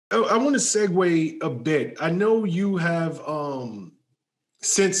I want to segue a bit. I know you have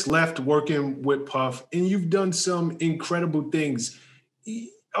since left working with Puff, and you've done some incredible things.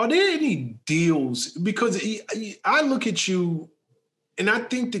 Are there any deals? Because I look at you, and I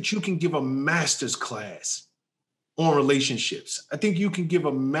think that you can give a master's class on relationships. I think you can give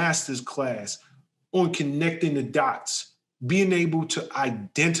a master's class on connecting the dots, being able to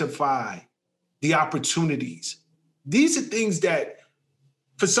identify the opportunities. These are things that,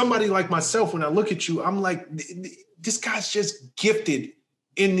 for somebody like myself, when I look at you, I'm like, this guy's just gifted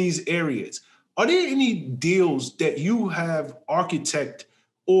in these areas. Are there any deals that you have architect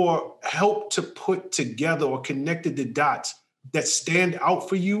or helped to put together or connected the dots that stand out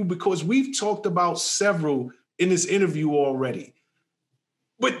for you? Because we've talked about several in this interview already.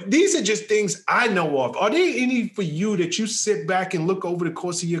 But these are just things I know of. Are there any for you that you sit back and look over the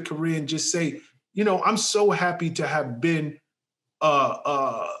course of your career and just say, I'm so happy to have been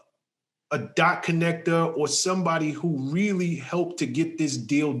uh, a dot connector or somebody who really helped to get this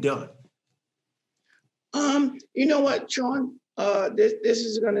deal done? You know what, Shawn? This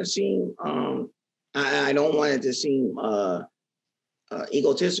is gonna seem I don't want it to seem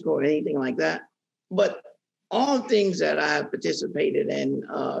egotistical or anything like that, but all things that I have participated in,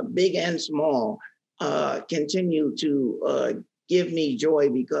 big and small, continue to give me joy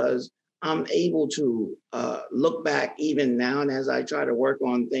because I'm able to look back even now, and as I try to work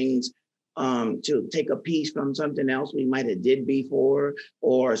on things, to take a piece from something else we might have did before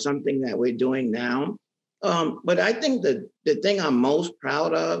or something that we're doing now. But I think the thing I'm most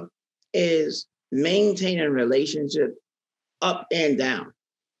proud of is maintaining relationship up and down.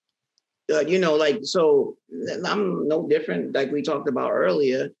 So I'm no different, like we talked about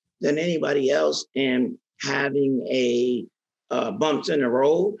earlier, than anybody else in having a bumps in the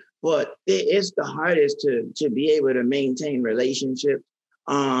road. But it's the hardest to be able to maintain relationships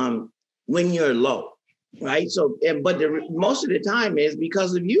when you're low, right? So, but most of the time is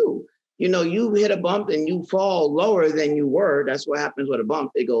because of you. You hit a bump and you fall lower than you were. That's what happens with a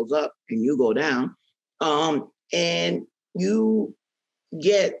bump. It goes up and you go down. And you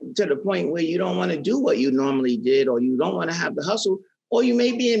get to the point where you don't want to do what you normally did, or you don't want to have the hustle, or you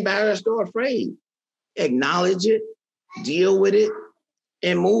may be embarrassed or afraid. Acknowledge it, deal with it,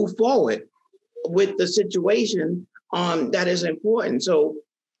 and move forward with the situation that is important. So,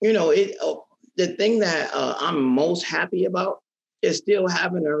 the thing that I'm most happy about is still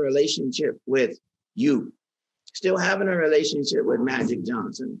having a relationship with you, still having a relationship with Magic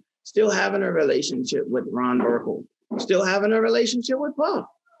Johnson, still having a relationship with Ron Burkle, still having a relationship with Puff,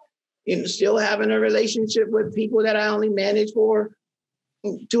 still having a relationship with people that I only managed for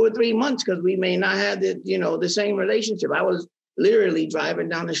 2 or 3 months because we may not have the same relationship. I was literally driving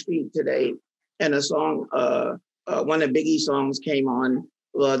down the street today and a song, one of Biggie's songs came on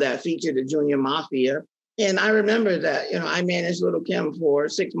that featured the Junior Mafia. And I remember that, I managed Little Kim for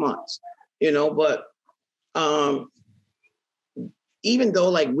 6 months, but even though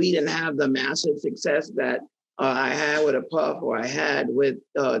like we didn't have the massive success that I had with a Puff or I had with,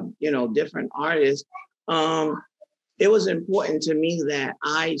 different artists, it was important to me that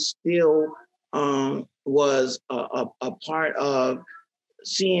I still was a part of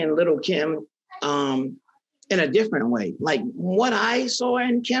seeing Little Kim in a different way. Like what I saw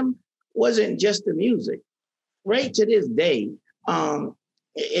in Kim wasn't just the music. Right to this day,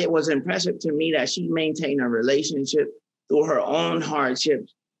 it was impressive to me that she maintained a relationship through her own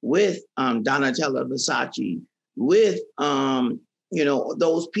hardships with Donatella Versace, with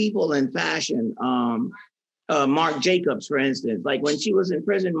those people in fashion. Marc Jacobs, for instance, like when she was in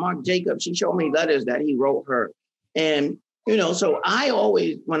prison, Marc Jacobs, she showed me letters that he wrote her, and so I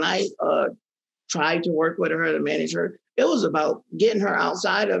always, when I tried to work with her to manage her, it was about getting her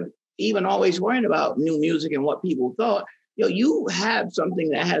outside of even always worrying about new music and what people thought. You have something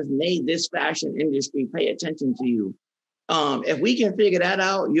that has made this fashion industry pay attention to you. If we can figure that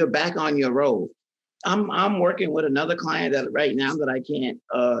out, you're back on your road. I'm working with another client that right now that I can't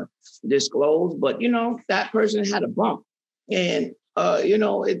disclose, but that person had a bump, and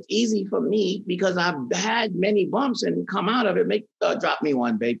it's easy for me because I've had many bumps and come out of it. Drop me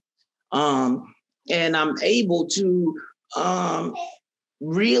one, babe, and I'm able to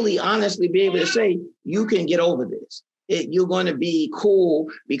really honestly be able to say, you can get over this. You're going to be cool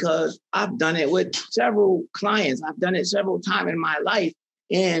because I've done it with several clients. I've done it several times in my life.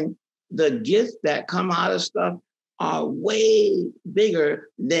 And the gifts that come out of stuff are way bigger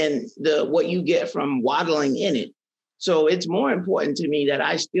than what you get from waddling in it. So it's more important to me that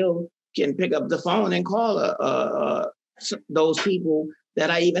I still can pick up the phone and call those people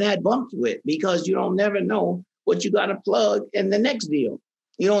that I even had bumps with, because you don't never know what you got to plug in the next deal.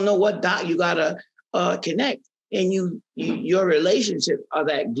 You don't know what dot you gotta connect, and your relationships are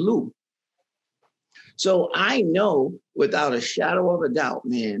that glue. So I know without a shadow of a doubt,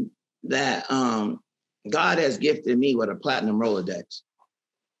 man, that God has gifted me with a platinum Rolodex.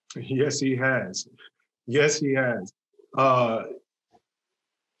 Yes, he has. Yes, he has. And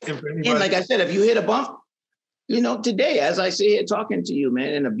like I said, if you hit a bump, today, as I sit here talking to you,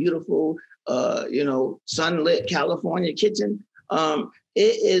 man, in a beautiful, sunlit California kitchen, it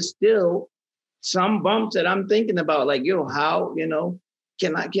is still some bumps that I'm thinking about, like, how,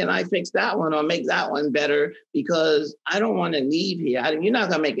 can I fix that one or make that one better? Because I don't want to leave here. You're not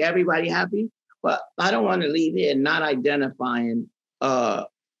gonna make everybody happy, but I don't want to leave here not identifying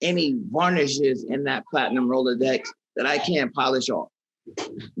any varnishes in that platinum Rolodex that I can't polish off.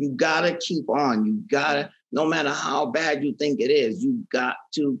 You gotta keep on. You gotta, no matter how bad you think it is, you got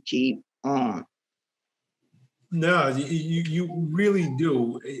to keep on. No, you really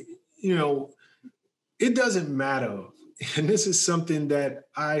do. It doesn't matter. And this is something that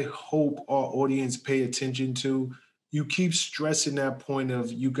I hope our audience pay attention to. You keep stressing that point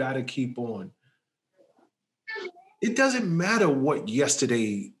of you got to keep on. It doesn't matter what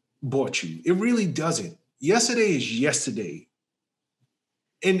yesterday brought you. It really doesn't. Yesterday is yesterday.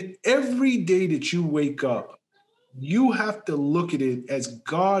 And every day that you wake up, you have to look at it as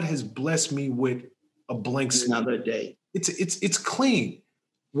God has blessed me with a blank slate. Another day. It's clean.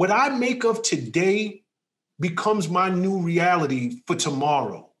 What I make of today becomes my new reality for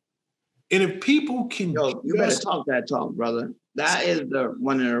tomorrow. And if people can, you better talk that talk, brother. That is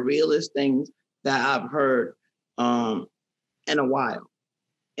one of the realest things that I've heard in a while.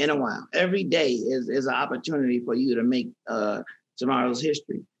 Every day is an opportunity for you to make tomorrow's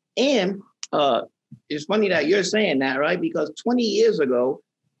history. And it's funny that you're saying that, right? Because 20 years ago,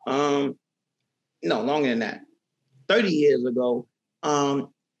 no, longer than that, 30 years ago,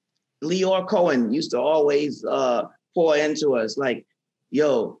 Leor Cohen used to always pour into us like,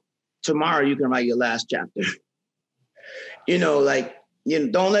 yo, tomorrow you can write your last chapter.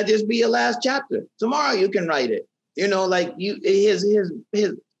 Don't let this be your last chapter. Tomorrow you can write it. His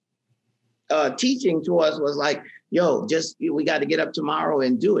teaching to us was like, yo, we got to get up tomorrow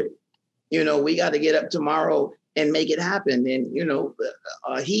and do it. We got to get up tomorrow and make it happen. And,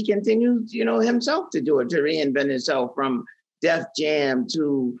 he continues, himself to do it, to reinvent himself from Def Jam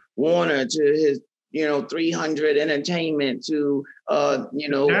to Warner to his, 300 Entertainment to,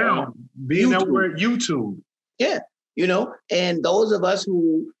 now being over at YouTube. Yeah. And those of us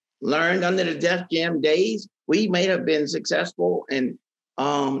who learned under the Def Jam days, we may have been successful. And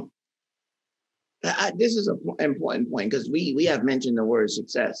this is an important point because we have mentioned the word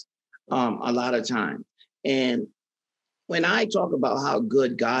success a lot of times. And when I talk about how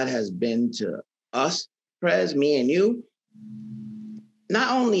good God has been to us, Prez, me and you,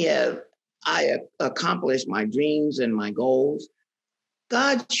 not only have I accomplished my dreams and my goals,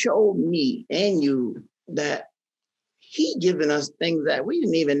 God showed me and you that he given us things that we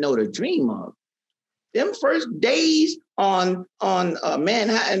didn't even know to dream of. Them first days on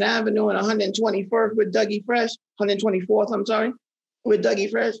Manhattan Avenue and 121st with Dougie Fresh, 124th, I'm sorry, with Dougie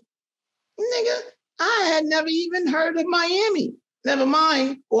Fresh. Nigga, I had never even heard of Miami. Never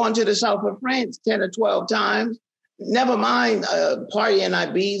mind going to the south of France 10 or 12 times. Never mind partying in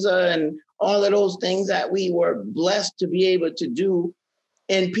Ibiza and all of those things that we were blessed to be able to do.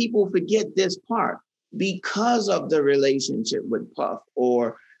 And people forget this part because of the relationship with Puff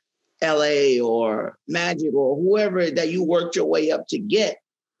or LA or Magic or whoever that you worked your way up to get.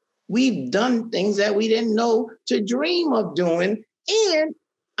 We've done things that we didn't know to dream of doing. And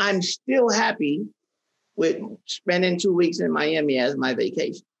I'm still happy with spending 2 weeks in Miami as my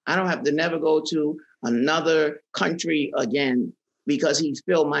vacation. I don't have to never go to another country again because he's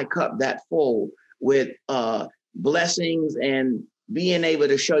filled my cup that full with blessings and being able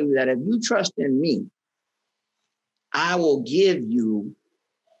to show you that if you trust in me, I will give you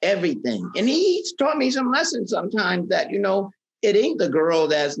everything. And he's taught me some lessons sometimes that, it ain't the girl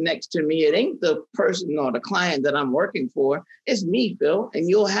that's next to me. It ain't the person or the client that I'm working for. It's me, Phil. And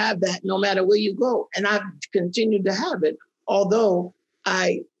you'll have that no matter where you go. And I've continued to have it, although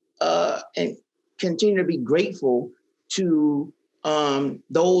I and continue to be grateful to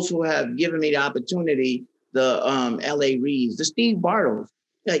those who have given me the opportunity, the LA Reeves, the Steve Bartles.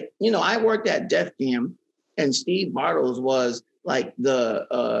 Like, I worked at Def Jam and Steve Bartles was like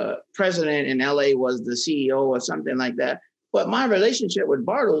the president in LA was the CEO or something like that. But my relationship with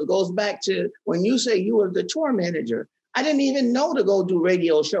Bartles goes back to when you say you were the tour manager. I didn't even know to go do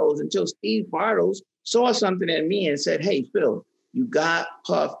radio shows until Steve Bartles saw something in me and said, hey, Phil, you got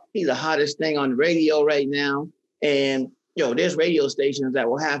Puff. He's the hottest thing on the radio right now. And there's radio stations that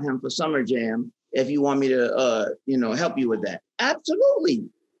will have him for Summer Jam if you want me to, help you with that. Absolutely.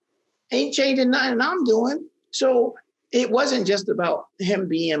 Ain't changing nothing I'm doing. So it wasn't just about him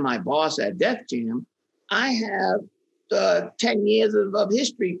being my boss at Def Jam. I have 10 years of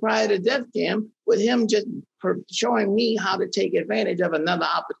history prior to Def Jam with him just showing me how to take advantage of another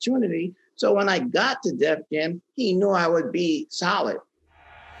opportunity. So when I got to Def Jam, he knew I would be solid.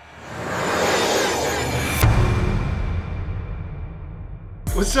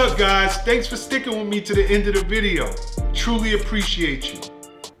 What's up, guys? Thanks for sticking with me to the end of the video. Truly appreciate you.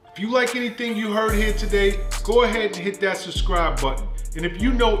 If you like anything you heard here today, go ahead and hit that subscribe button. And if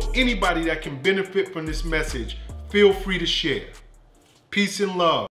you know anybody that can benefit from this message, feel free to share. Peace and love.